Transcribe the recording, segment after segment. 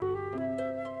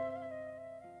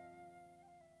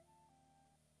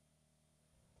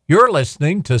You're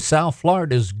listening to South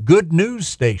Florida's good news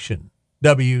station,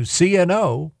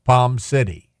 WCNO Palm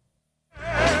City.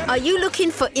 Are you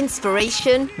looking for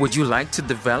inspiration? Would you like to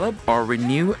develop or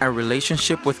renew a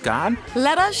relationship with God?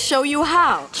 Let us show you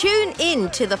how. Tune in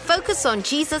to the Focus on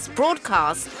Jesus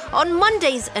broadcast on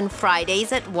Mondays and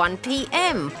Fridays at 1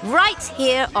 p.m. right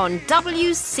here on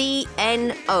WCNO,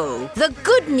 the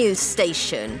good news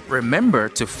station. Remember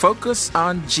to focus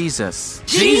on Jesus.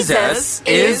 Jesus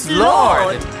is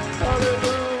Lord.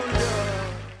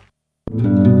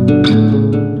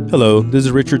 Hello, this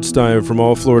is Richard Stein from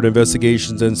All Florida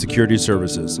Investigations and Security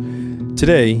Services.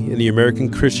 Today, in the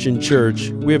American Christian Church,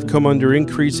 we have come under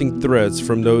increasing threats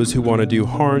from those who want to do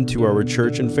harm to our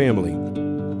church and family.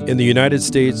 In the United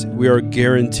States, we are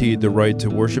guaranteed the right to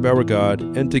worship our God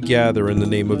and to gather in the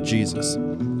name of Jesus.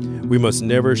 We must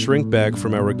never shrink back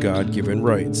from our God-given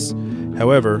rights.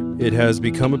 However, it has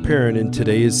become apparent in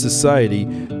today's society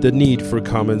the need for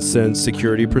common sense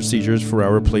security procedures for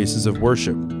our places of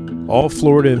worship. All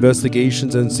Florida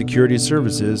Investigations and Security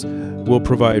Services will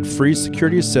provide free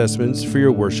security assessments for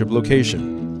your worship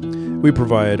location. We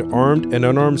provide armed and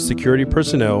unarmed security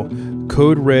personnel,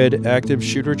 Code Red active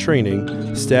shooter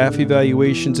training, staff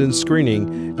evaluations and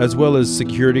screening, as well as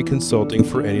security consulting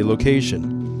for any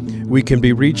location. We can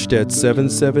be reached at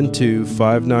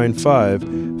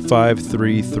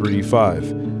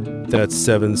 772-595-5335. That's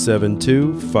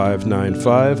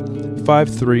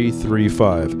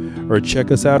 772-595-5335. Or check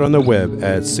us out on the web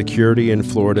at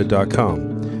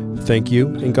securityinflorida.com. Thank you,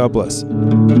 and God bless.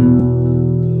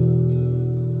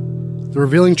 The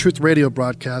Revealing Truth radio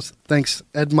broadcast thanks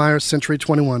Ed Meyer, Century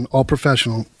 21, All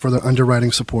Professional, for their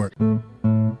underwriting support.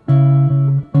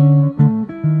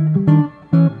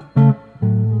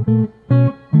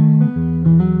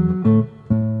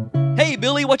 Hey,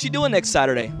 Billy, what you doing next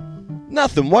Saturday?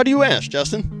 Nothing. Why do you ask,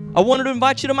 Justin? I wanted to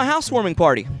invite you to my housewarming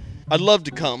party. I'd love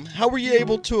to come. How were you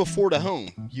able to afford a home?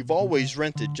 You've always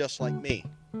rented just like me.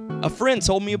 A friend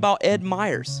told me about Ed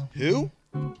Myers. Who?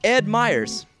 Ed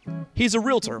Myers. He's a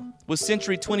realtor with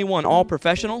Century 21 All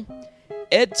Professional.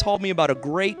 Ed told me about a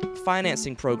great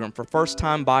financing program for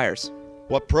first-time buyers.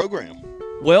 What program?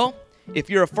 Well, if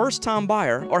you're a first-time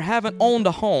buyer or haven't owned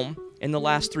a home in the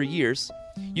last 3 years,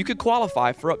 you could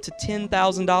qualify for up to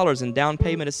 $10,000 in down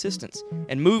payment assistance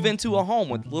and move into a home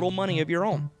with little money of your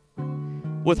own.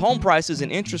 With home prices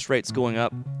and interest rates going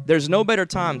up, there's no better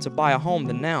time to buy a home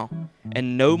than now,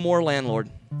 and no more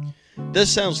landlord.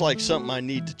 This sounds like something I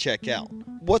need to check out.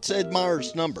 What's Ed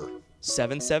Meyer's number?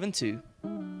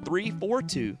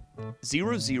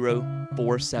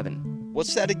 772-342-0047.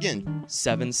 What's that again?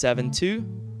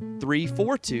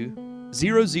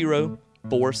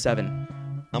 772-342-0047.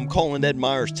 I'm calling Ed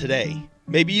Myers today.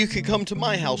 Maybe you could come to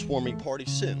my housewarming party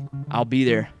soon. I'll be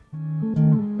there.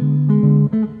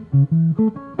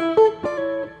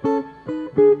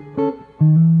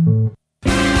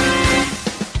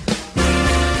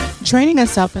 Training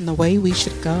us up in the way we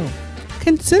should go.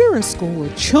 Consider a school where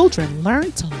children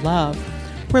learn to love,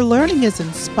 where learning is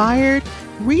inspired,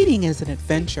 reading is an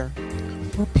adventure,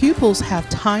 where pupils have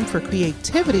time for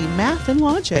creativity, math, and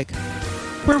logic,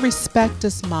 where respect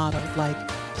is modeled like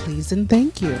please and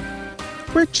thank you,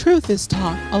 where truth is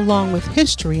taught along with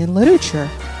history and literature,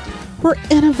 where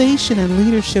innovation and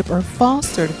leadership are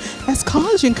fostered as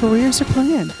college and careers are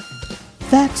planned.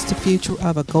 That's the future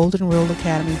of a Golden Rule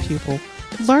Academy pupil.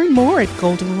 Learn more at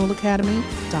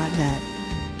goldenruleacademy.net.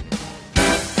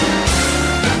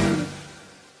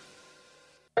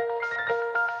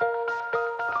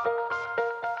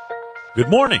 Good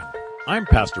morning. I'm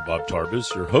Pastor Bob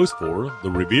Tarbus, your host for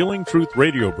the Revealing Truth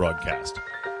radio broadcast.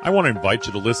 I want to invite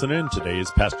you to listen in today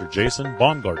as Pastor Jason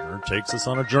Baumgartner takes us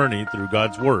on a journey through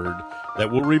God's Word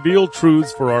that will reveal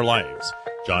truths for our lives.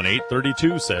 John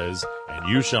 8:32 says, "And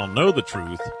you shall know the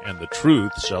truth, and the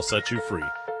truth shall set you free."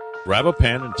 Grab a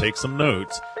pen and take some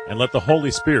notes, and let the Holy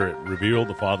Spirit reveal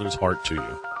the Father's heart to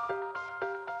you.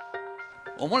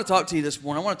 Well, I want to talk to you this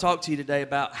morning. I want to talk to you today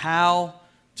about how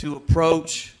to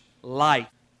approach life.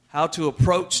 How to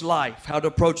approach life. How to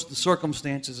approach the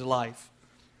circumstances of life.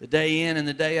 The day in and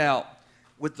the day out.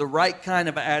 With the right kind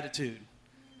of attitude.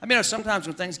 I mean, sometimes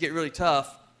when things get really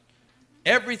tough,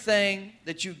 everything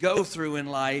that you go through in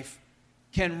life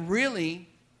can really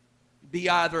be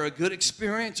either a good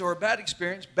experience or a bad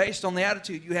experience based on the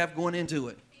attitude you have going into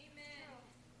it.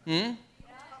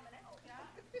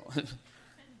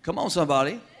 Come on,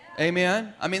 somebody.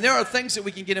 Amen. I mean, there are things that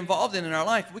we can get involved in our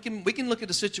life. We can look at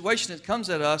a situation that comes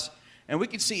at us, and we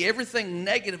can see everything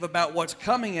negative about what's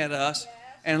coming at us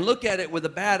and look at it with a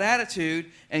bad attitude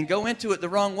and go into it the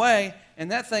wrong way, and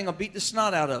that thing will beat the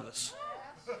snot out of us.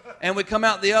 And we come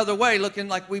out the other way looking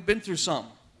like we've been through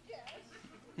something.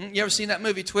 You ever seen that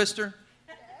movie Twister?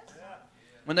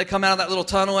 When they come out of that little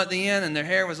tunnel at the end and their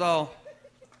hair was all...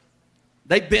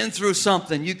 They've been through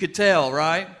something, you could tell,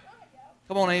 right?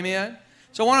 Come on, amen.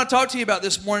 So I want to talk to you about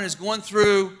this morning is going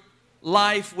through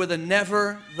life with a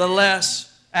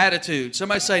nevertheless attitude.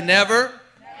 Somebody say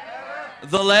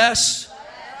nevertheless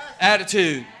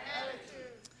attitude.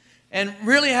 And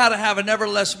really how to have a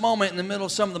nevertheless moment in the middle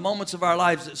of some of the moments of our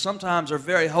lives that sometimes are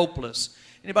very hopeless.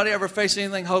 Anybody ever face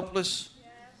anything hopeless?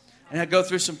 And go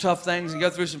through some tough things and go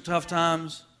through some tough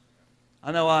times?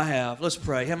 I know I have. Let's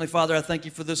pray. Heavenly Father, I thank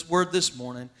you for this word this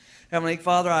morning. Heavenly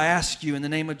Father, I ask you in the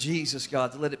name of Jesus,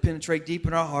 God, to let it penetrate deep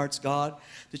in our hearts, God,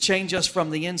 to change us from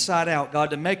the inside out,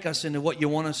 God, to make us into what you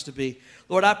want us to be.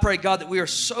 Lord, I pray, God, that we are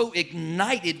so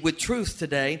ignited with truth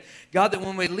today, God, that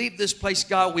when we leave this place,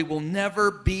 God, we will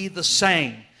never be the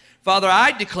same. Father,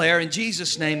 I declare in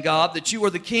Jesus' name, God, that you are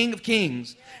the King of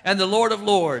kings and the Lord of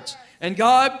lords. And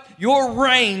God, your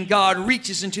reign, God,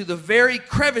 reaches into the very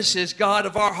crevices, God,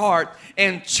 of our heart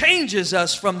and changes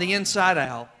us from the inside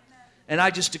out. And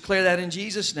I just declare that in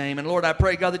Jesus' name. And Lord, I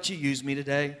pray, God, that you use me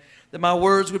today, that my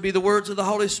words would be the words of the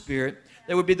Holy Spirit,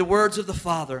 they would be the words of the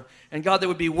Father, and God, they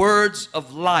would be words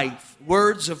of life,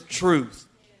 words of truth.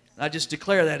 And I just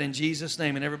declare that in Jesus'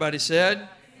 name. And everybody said, amen.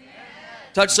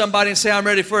 Touch somebody and say, I'm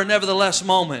ready for a nevertheless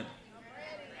moment.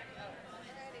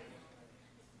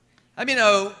 I mean,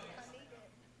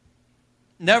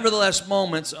 nevertheless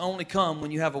moments only come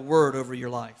when you have a word over your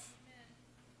life.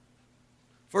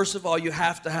 First of all, you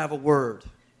have to have a word.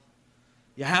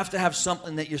 You have to have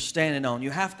something that you're standing on.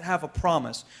 You have to have a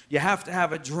promise. You have to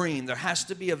have a dream. There has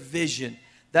to be a vision.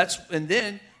 And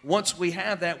then once we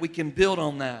have that, we can build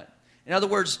on that. In other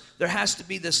words, there has to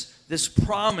be this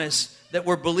promise that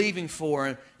we're believing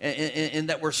for and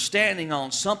that we're standing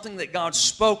on, something that God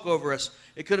spoke over us.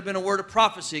 It could have been a word of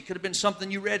prophecy. It could have been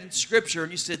something you read in Scripture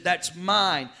and you said, that's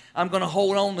mine. I'm going to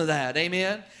hold on to that.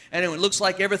 Amen? And it looks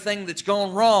like everything that's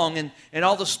gone wrong and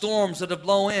all the storms that have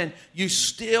blown in, you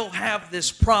still have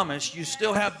this promise. You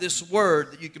still have this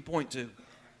word that you can point to.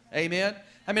 Amen?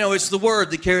 I mean, it's the word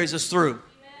that carries us through.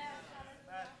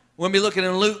 We'll be looking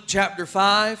in Luke chapter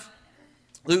 5.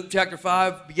 Luke chapter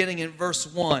 5, beginning in verse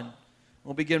 1.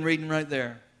 We'll begin reading right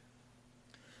there.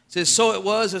 It says, so it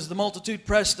was as the multitude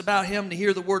pressed about him to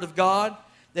hear the word of God,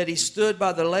 that he stood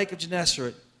by the lake of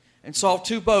Gennesaret and saw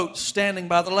two boats standing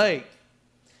by the lake.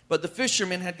 But the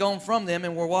fishermen had gone from them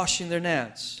and were washing their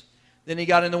nets. Then he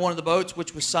got into one of the boats,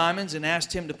 which was Simon's, and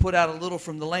asked him to put out a little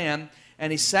from the land.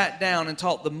 And he sat down and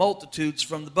taught the multitudes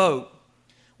from the boat.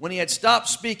 When he had stopped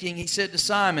speaking, he said to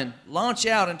Simon, launch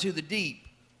out into the deep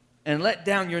and let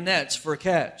down your nets for a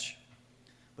catch.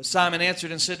 But Simon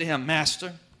answered and said to him,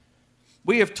 Master,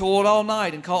 we have toiled all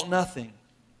night and caught nothing.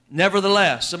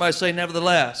 Nevertheless, somebody say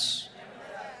nevertheless.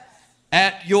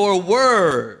 At your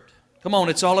word. Come on,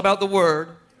 it's all about the word.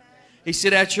 He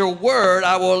said, at your word,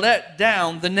 I will let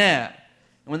down the net.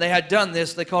 And when they had done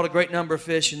this, they caught a great number of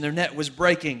fish, and their net was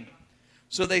breaking.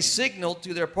 So they signaled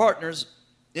to their partners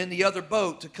in the other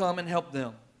boat to come and help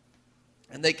them.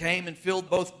 And they came and filled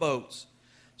both boats,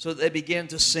 so that they began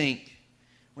to sink.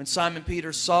 When Simon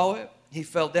Peter saw it, he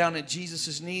fell down at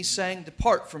Jesus' knees, saying,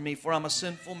 depart from me, for I'm a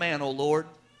sinful man, O Lord.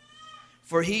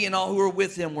 For he and all who were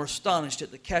with him were astonished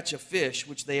at the catch of fish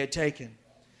which they had taken.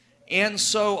 And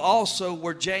so also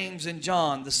were James and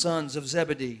John, the sons of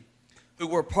Zebedee, who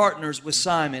were partners with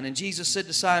Simon. And Jesus said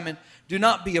to Simon, do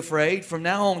not be afraid. From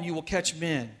now on you will catch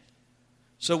men.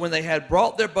 So when they had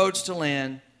brought their boats to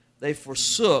land, they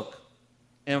forsook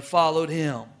and followed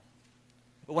him.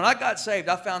 But when I got saved,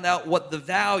 I found out what the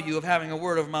value of having a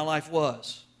word over my life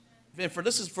was. And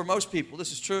this is for most people,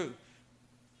 this is true.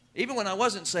 Even when I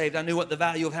wasn't saved, I knew what the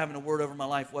value of having a word over my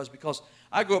life was, because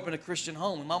I grew up in a Christian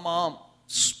home, and my mom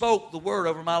spoke the word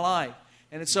over my life.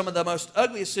 And in some of the most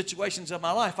ugliest situations of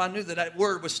my life, I knew that that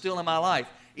word was still in my life.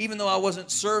 Even though I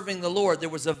wasn't serving the Lord, there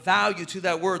was a value to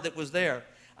that word that was there.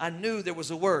 I knew there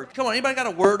was a word. Come on, anybody got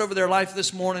a word over their life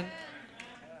this morning?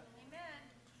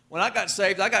 When I got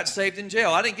saved in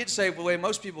jail. I didn't get saved the way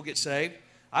most people get saved.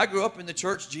 I grew up in the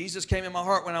church. Jesus came in my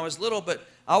heart when I was little, but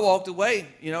I walked away,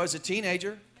 as a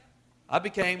teenager. I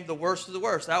became the worst of the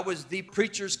worst. I was the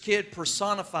preacher's kid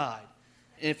personified.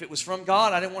 And if it was from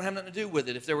God, I didn't want to have nothing to do with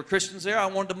it. If there were Christians there, I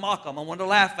wanted to mock them. I wanted to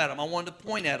laugh at them. I wanted to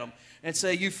point at them and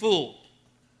say, you fool.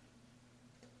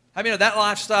 How many know that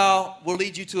lifestyle will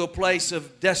lead you to a place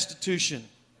of destitution?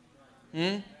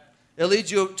 It'll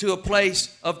lead you to a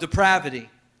place of depravity.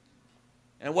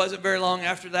 And it wasn't very long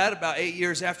after that, about 8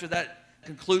 years after that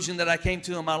conclusion that I came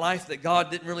to in my life, that God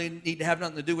didn't really need to have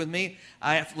nothing to do with me,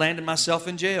 I landed myself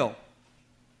in jail.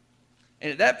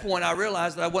 And at that point, I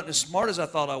realized that I wasn't as smart as I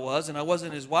thought I was, and I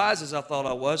wasn't as wise as I thought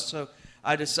I was. So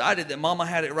I decided that Mama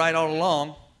had it right all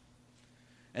along,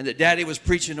 and that Daddy was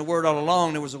preaching the word all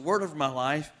along. There was a word over my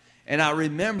life, and I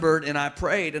remembered, and I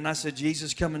prayed, and I said,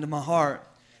 Jesus, come into my heart,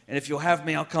 and if you'll have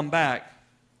me, I'll come back.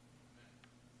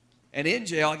 And in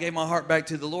jail, I gave my heart back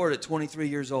to the Lord at 23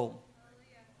 years old.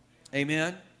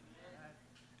 Amen.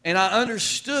 And I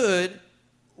understood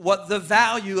what the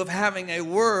value of having a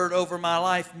word over my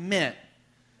life meant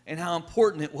and how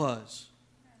important it was.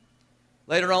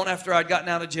 Later on, after I'd gotten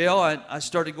out of jail, I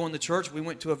started going to church. We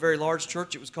went to a very large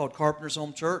church. It was called Carpenter's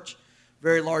Home Church.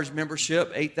 Very large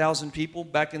membership, 8,000 people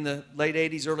back in the late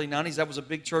 80s, early 90s. That was a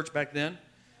big church back then.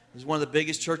 It was one of the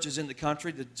biggest churches in the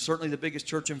country, certainly the biggest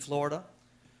church in Florida.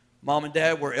 Mom and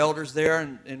Dad were elders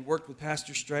there and worked with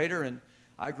Pastor Strader, and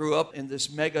I grew up in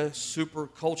this mega super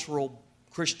cultural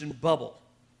Christian bubble.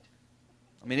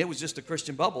 I mean, it was just a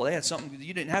Christian bubble. They had something,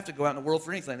 you didn't have to go out in the world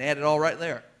for anything. They had it all right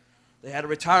there. They had a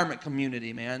retirement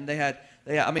community, man.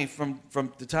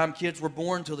 From the time kids were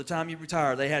born till the time you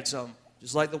retire, they had something,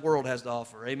 just like the world has to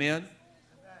offer. Amen?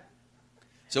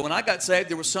 So when I got saved,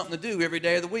 there was something to do every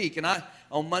day of the week. And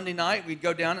on Monday night, we'd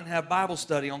go down and have Bible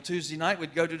study. On Tuesday night,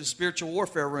 we'd go to the spiritual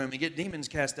warfare room and get demons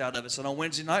cast out of us. And on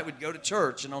Wednesday night, we'd go to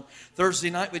church. And on Thursday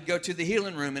night, we'd go to the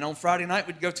healing room. And on Friday night,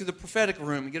 we'd go to the prophetic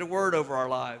room and get a word over our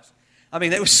lives. I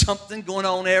mean, there was something going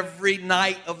on every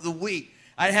night of the week.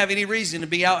 I didn't have any reason to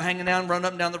be out hanging out and running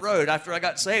up and down the road. After I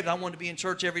got saved, I wanted to be in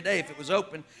church every day if it was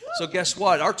open. So guess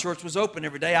what? Our church was open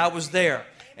every day. I was there.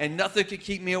 And nothing could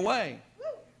keep me away.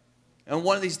 And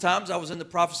one of these times I was in the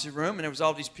prophecy room, and there was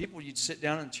all these people. You'd sit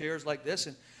down in chairs like this,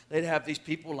 and they'd have these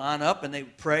people line up, and they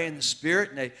would pray in the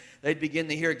Spirit, and they'd begin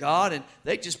to hear God, and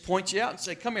they'd just point you out and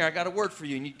say, come here, I got a word for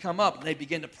you. And you'd come up, and they'd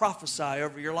begin to prophesy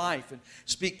over your life and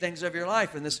speak things over your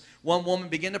life. And this one woman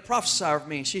began to prophesy over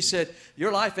me, and she said,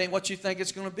 your life ain't what you think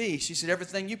it's going to be. She said,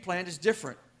 everything you planned is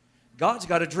different. God's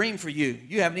got a dream for you.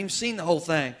 You haven't even seen the whole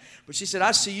thing. But she said,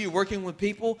 I see you working with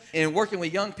people and working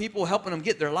with young people, helping them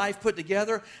get their life put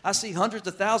together. I see hundreds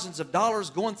of thousands of dollars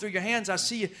going through your hands. I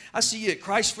see you at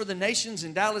Christ for the Nations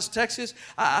in Dallas, Texas.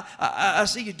 I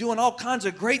see you doing all kinds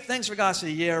of great things for God. I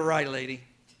said, yeah, right, lady.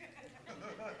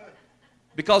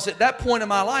 Because at that point in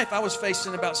my life, I was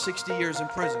facing about 60 years in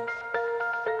prison.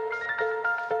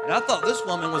 And I thought this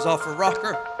woman was off her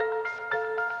rocker.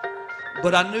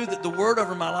 But I knew that the word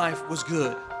over my life was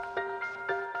good.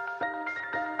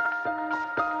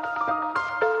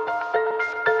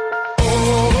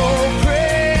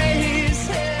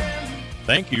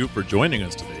 Thank you for joining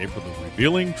us today for the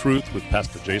Revealing Truth with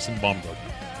Pastor Jason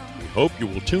Baumgartner. We hope you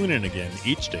will tune in again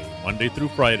each day, Monday through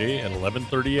Friday at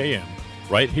 11:30 a.m.,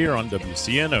 right here on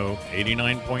WCNO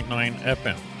 89.9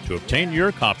 FM. To obtain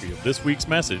your copy of this week's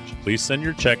message, please send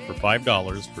your check for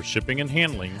 $5 for shipping and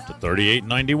handling to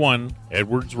 3891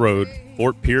 Edwards Road,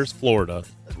 Fort Pierce, Florida,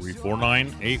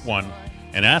 34981,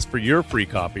 and ask for your free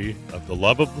copy of The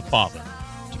Love of the Father.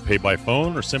 To pay by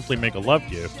phone or simply make a love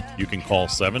gift, you can call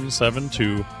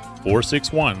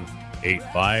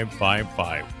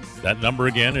 772-461-8555. That number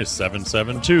again is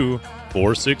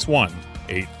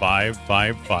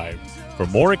 772-461-8555. For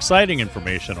more exciting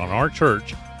information on our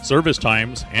church, service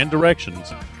times, and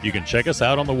directions, you can check us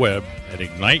out on the web at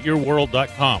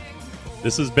igniteyourworld.com.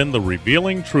 This has been The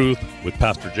Revealing Truth with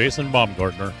Pastor Jason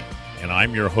Baumgartner, and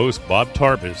I'm your host, Bob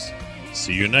Tarbis.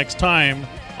 See you next time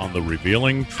on The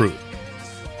Revealing Truth.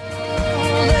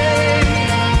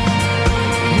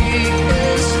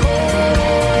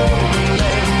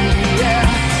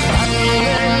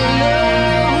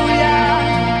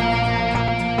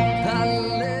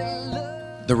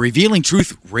 The Revealing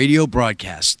Truth radio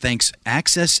broadcast thanks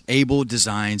Access Able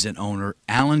Designs and owner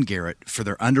Alan Garrett for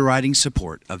their underwriting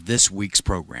support of this week's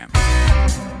program.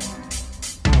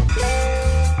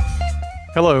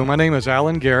 Hello, my name is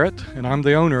Alan Garrett, and I'm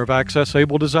the owner of Access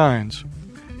Able Designs.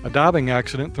 A diving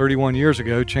accident 31 years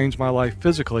ago changed my life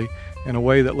physically in a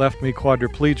way that left me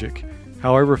quadriplegic.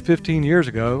 However, 15 years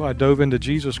ago, I dove into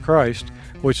Jesus Christ,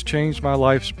 which changed my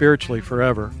life spiritually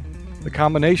forever. The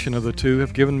combination of the two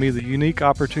have given me the unique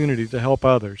opportunity to help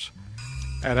others.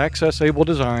 At Access Able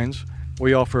Designs,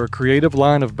 we offer a creative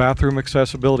line of bathroom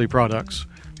accessibility products,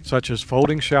 such as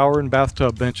folding shower and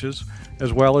bathtub benches,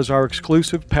 as well as our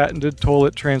exclusive patented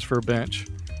toilet transfer bench.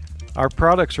 Our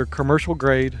products are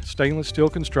commercial-grade, stainless steel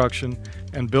construction,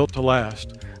 and built to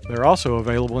last. They're also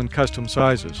available in custom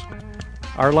sizes.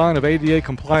 Our line of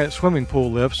ADA-compliant swimming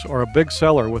pool lifts are a big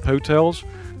seller with hotels,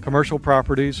 commercial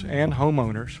properties, and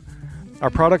homeowners. Our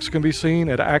products can be seen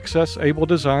at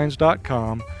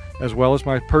accessabledesigns.com, as well as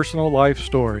my personal life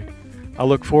story. I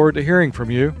look forward to hearing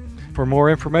from you. For more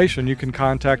information, you can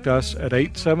contact us at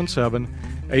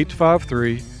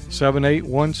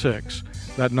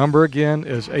 877-853-7816. That number again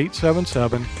is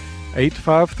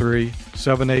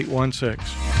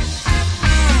 877-853-7816.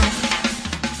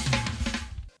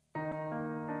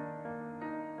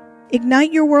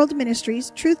 Ignite Your World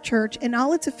Ministries, Truth Church, and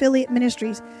all its affiliate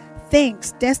ministries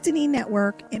thanks Destiny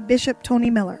Network and Bishop Tony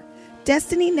Miller.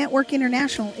 Destiny Network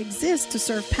International exists to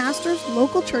serve pastors,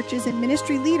 local churches, and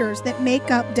ministry leaders that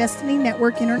make up Destiny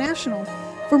Network International.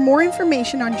 For more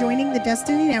information on joining the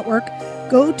Destiny Network,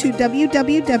 go to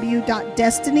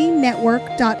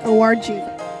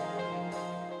www.destinynetwork.org.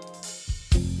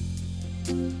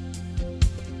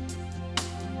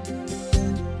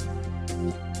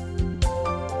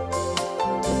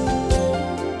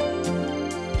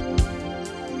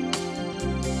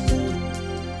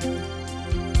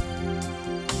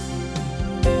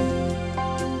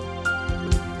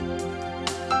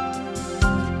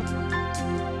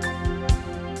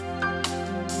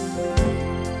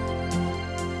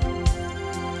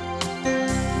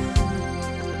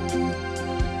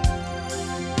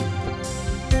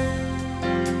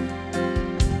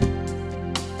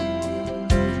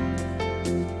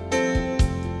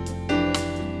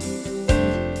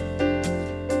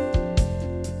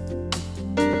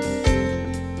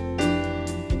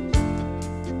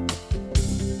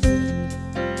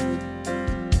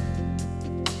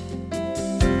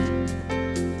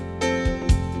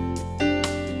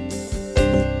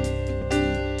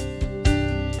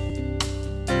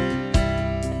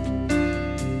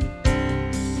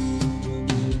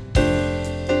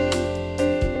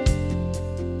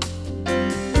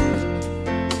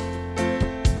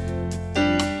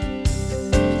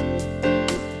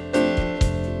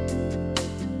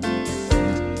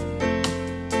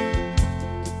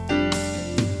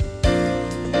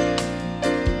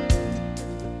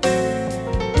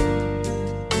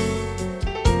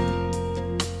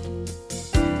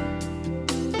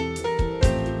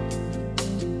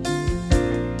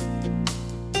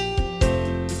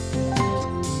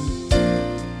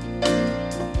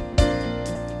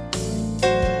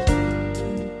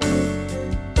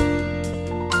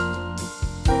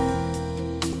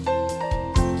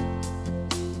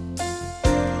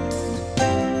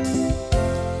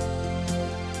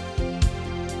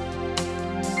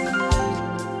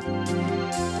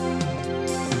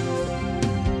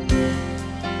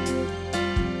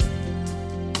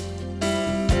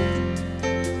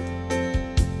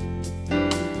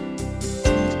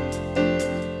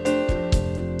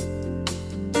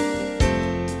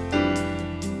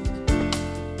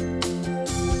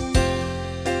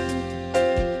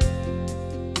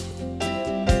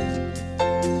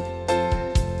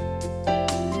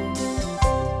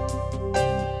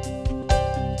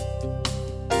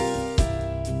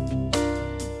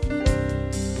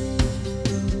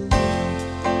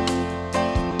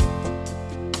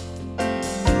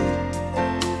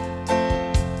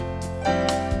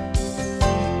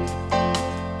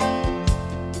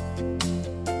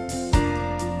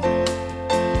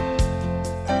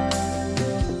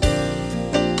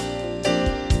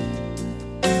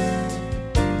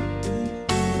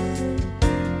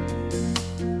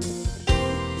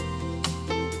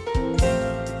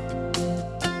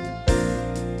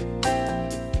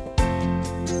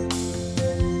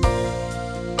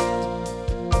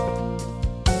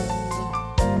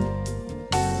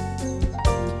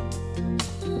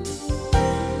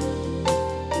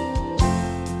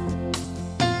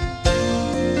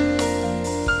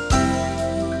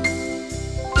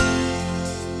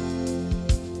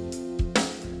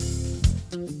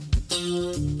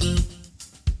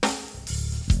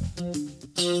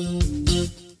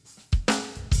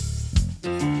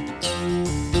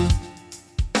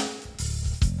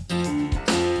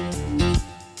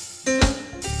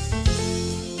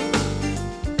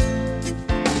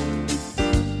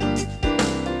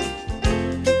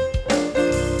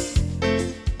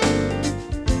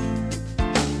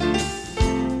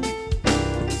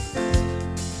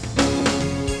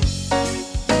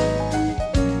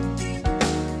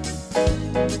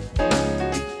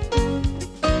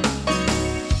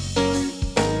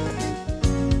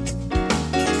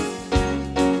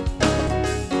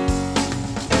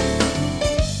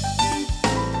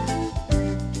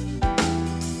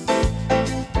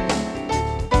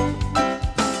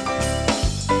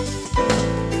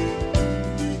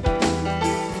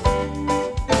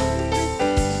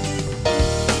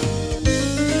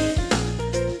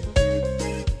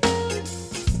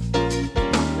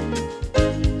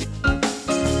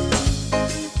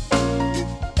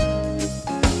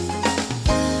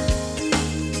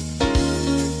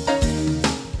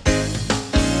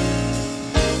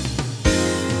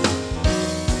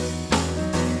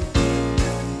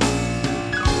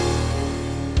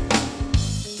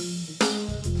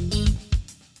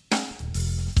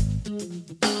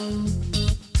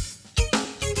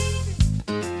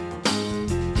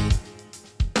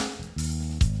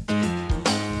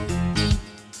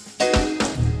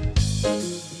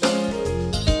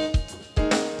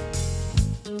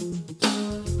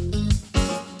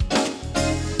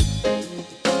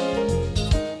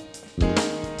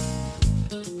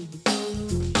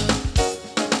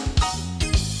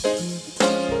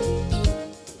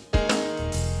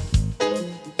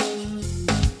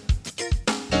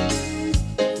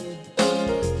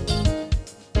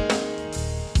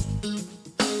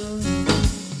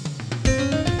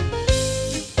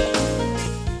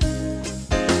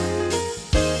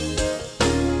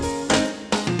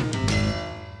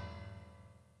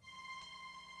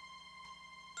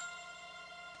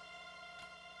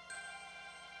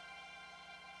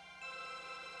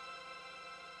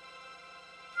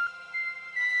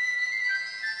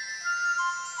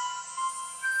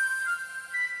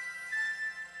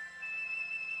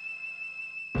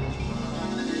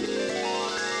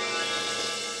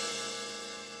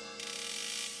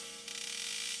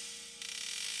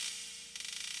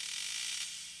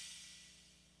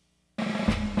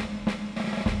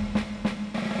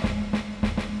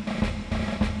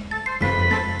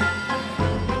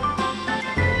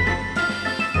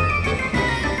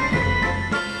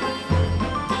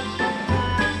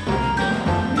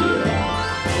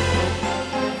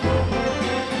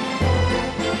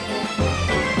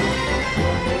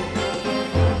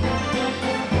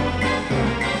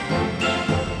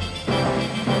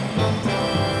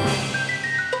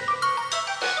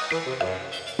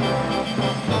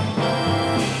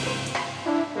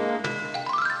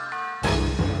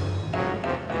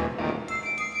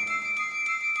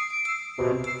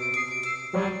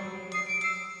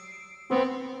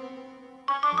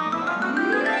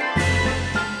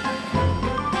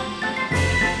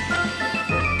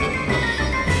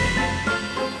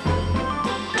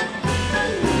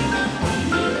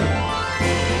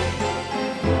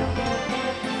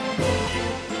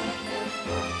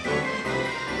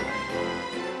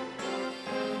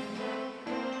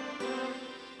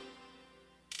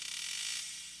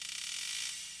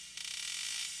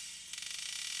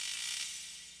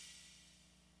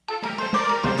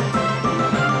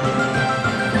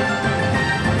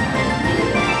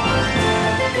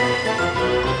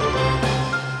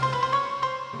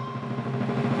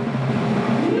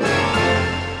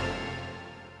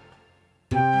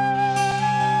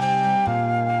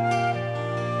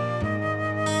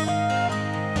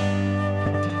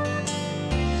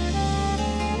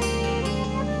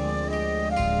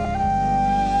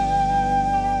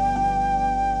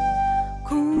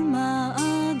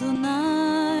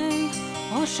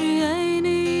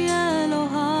 הושיעני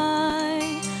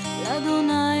אלוהי,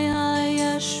 לאדוני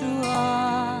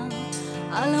הישועה,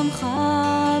 על עמך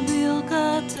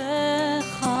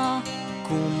ברכתך.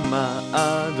 קומה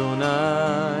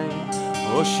אדוני,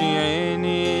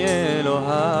 הושיעני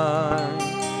אלוהי,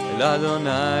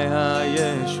 לאדוני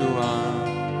הישועה,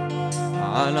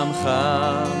 על עמך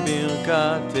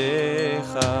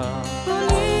ברכתך.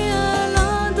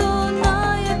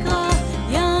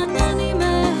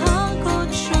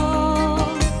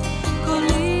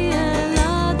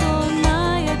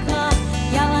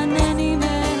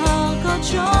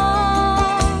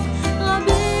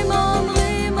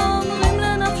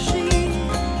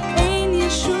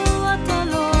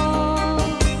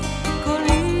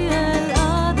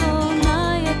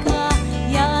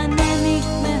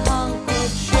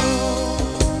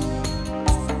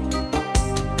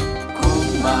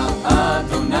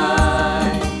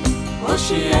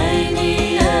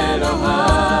 הושיעני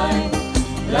אלוהי,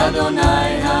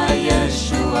 לאדוני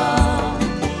הישועה,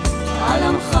 על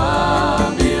עמך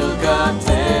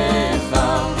ברכתך.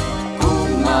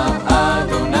 קומה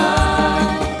אדוני,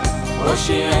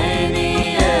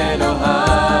 הושיעני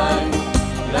אלוהי,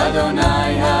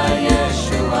 לאדוני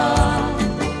הישועה,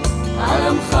 על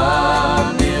עמך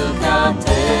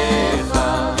ברכתך.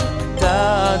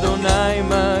 אתה אדוני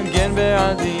מגן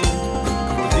בעדי,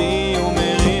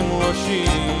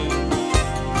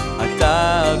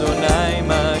 אתה אדוני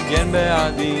מגן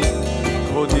בעדי,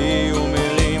 כבודי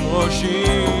ומרים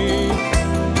ראשי.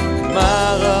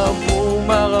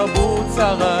 מה רבו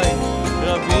צרי,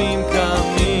 רבים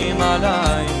קמים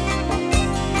עלי.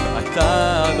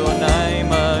 אתה אדוני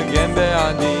מגן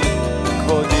בעדי,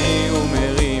 כבודי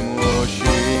ומרים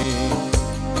ראשי.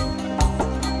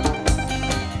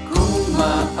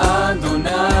 קומה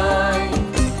אדוני,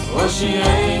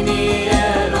 הושיעני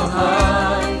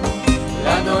אלוהי,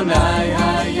 לאדוני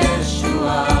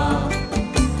הישועה,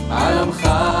 על עמך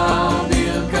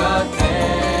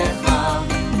ברכתך.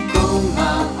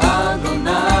 קומה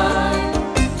אדוני,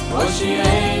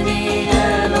 הושיעני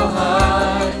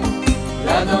אלוהי,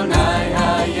 לאדוני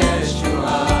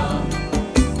הישועה,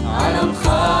 על עמך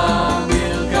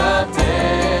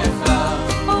ברכתך.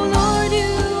 Oh Lord,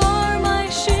 you are my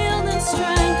shield and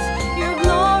strength, your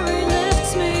glory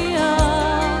lifts me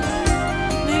up.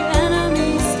 The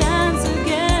enemy stands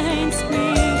against me,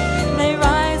 they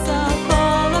rise up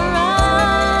all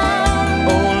around.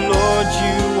 Oh Lord,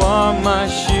 you are my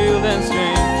shield and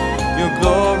strength, your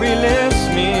glory lifts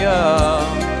me up.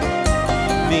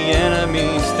 The enemy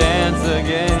stands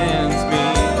against me,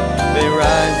 they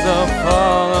rise up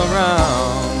all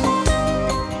around.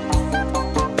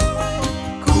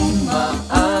 Kuma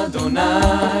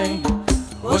Adonai,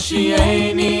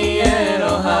 הושיעני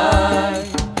אלוהי,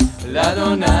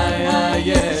 לאדוני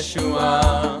הישועה,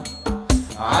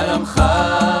 על עמך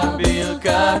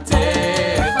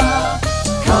ברכתך.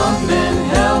 Come and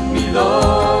help me,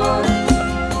 Lord,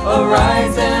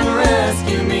 arise and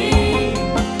rescue me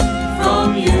from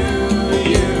you,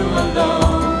 you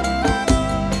alone.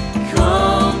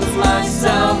 Comes my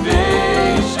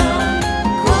salvation.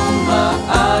 Kuma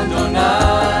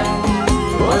Adonai,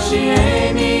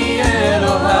 הושיעני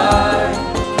אלוהי,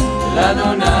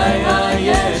 לאדוני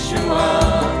הישועה,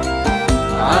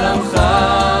 על עמך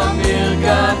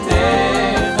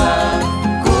ברכתך.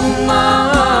 קומה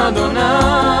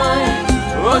אדוני,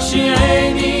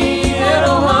 הושיעני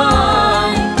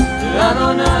אלוהי,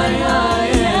 לאדוני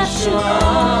הישועה,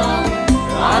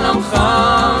 על עמך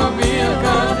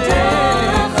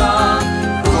ברכתך.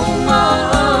 קומה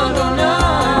אדוני,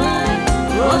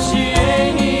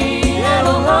 הושיעני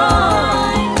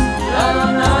אלוהי,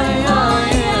 לאדוני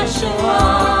הישועה,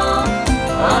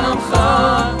 על עמך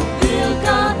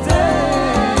ברכתך.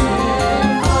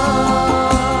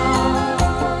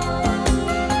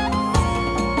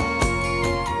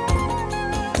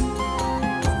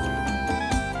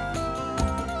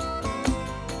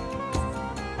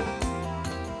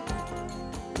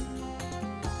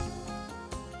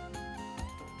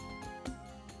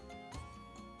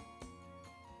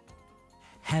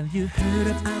 Have you heard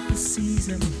about the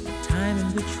season, time in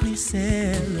which we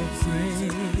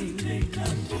celebrate?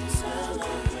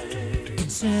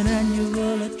 It's an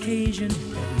annual occasion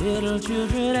that little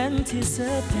children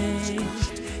anticipate.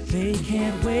 They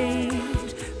can't wait,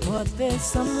 but there's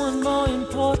someone more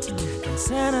important than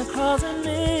Santa Claus and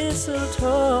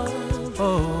mistletoe.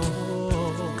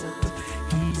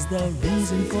 He's the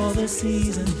reason for the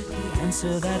season, the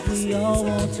answer that we all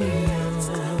want to know.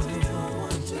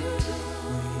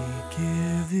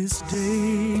 This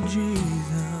day,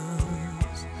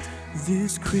 Jesus,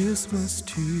 this Christmas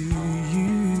to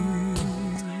you.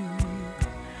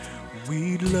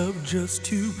 We'd love just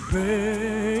to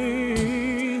praise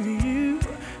you.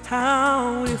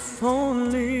 How if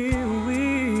only we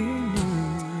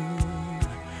knew.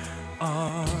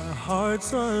 Our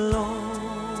hearts are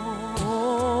longing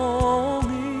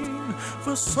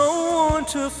for someone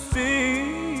to fill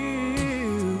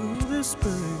this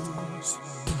space.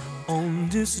 On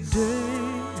this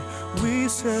day we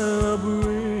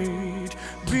celebrate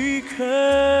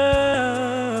because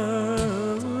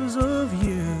of you.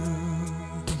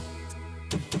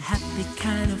 Happy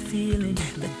kind of feeling,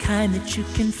 the kind that you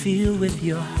can feel with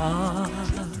your heart.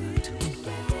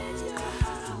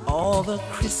 All the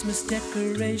Christmas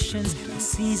decorations, the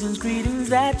season's greetings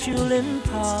that you'll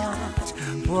impart.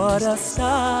 What a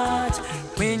start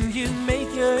when you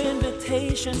make your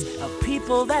invitations of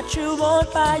people that you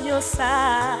want by your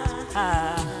side.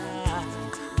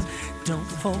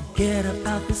 Don't forget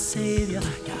about the Savior,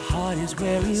 your heart is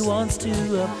where He wants to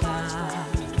abide.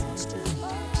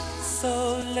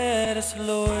 So let us,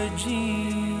 Lord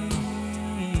Jesus,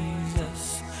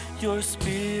 your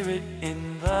Spirit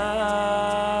invite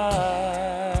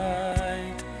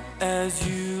as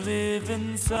you live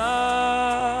inside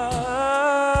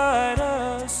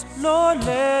us. Lord,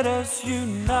 let us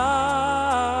unite.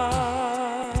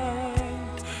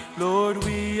 Lord,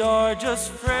 we are just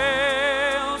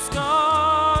frail,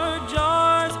 scarred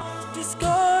jars,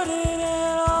 discarded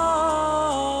and all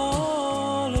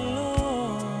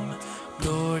alone.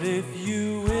 Lord, if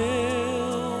you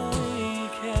will, we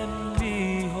can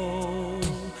be whole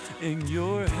in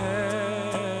your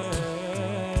hand.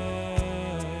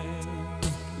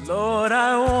 Lord,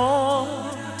 I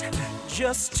want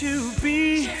just to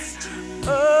be a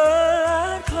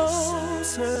lot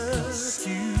closer to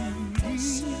you.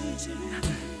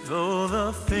 Though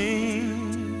the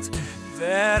things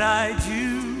that I do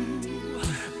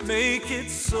make it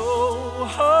so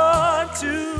hard to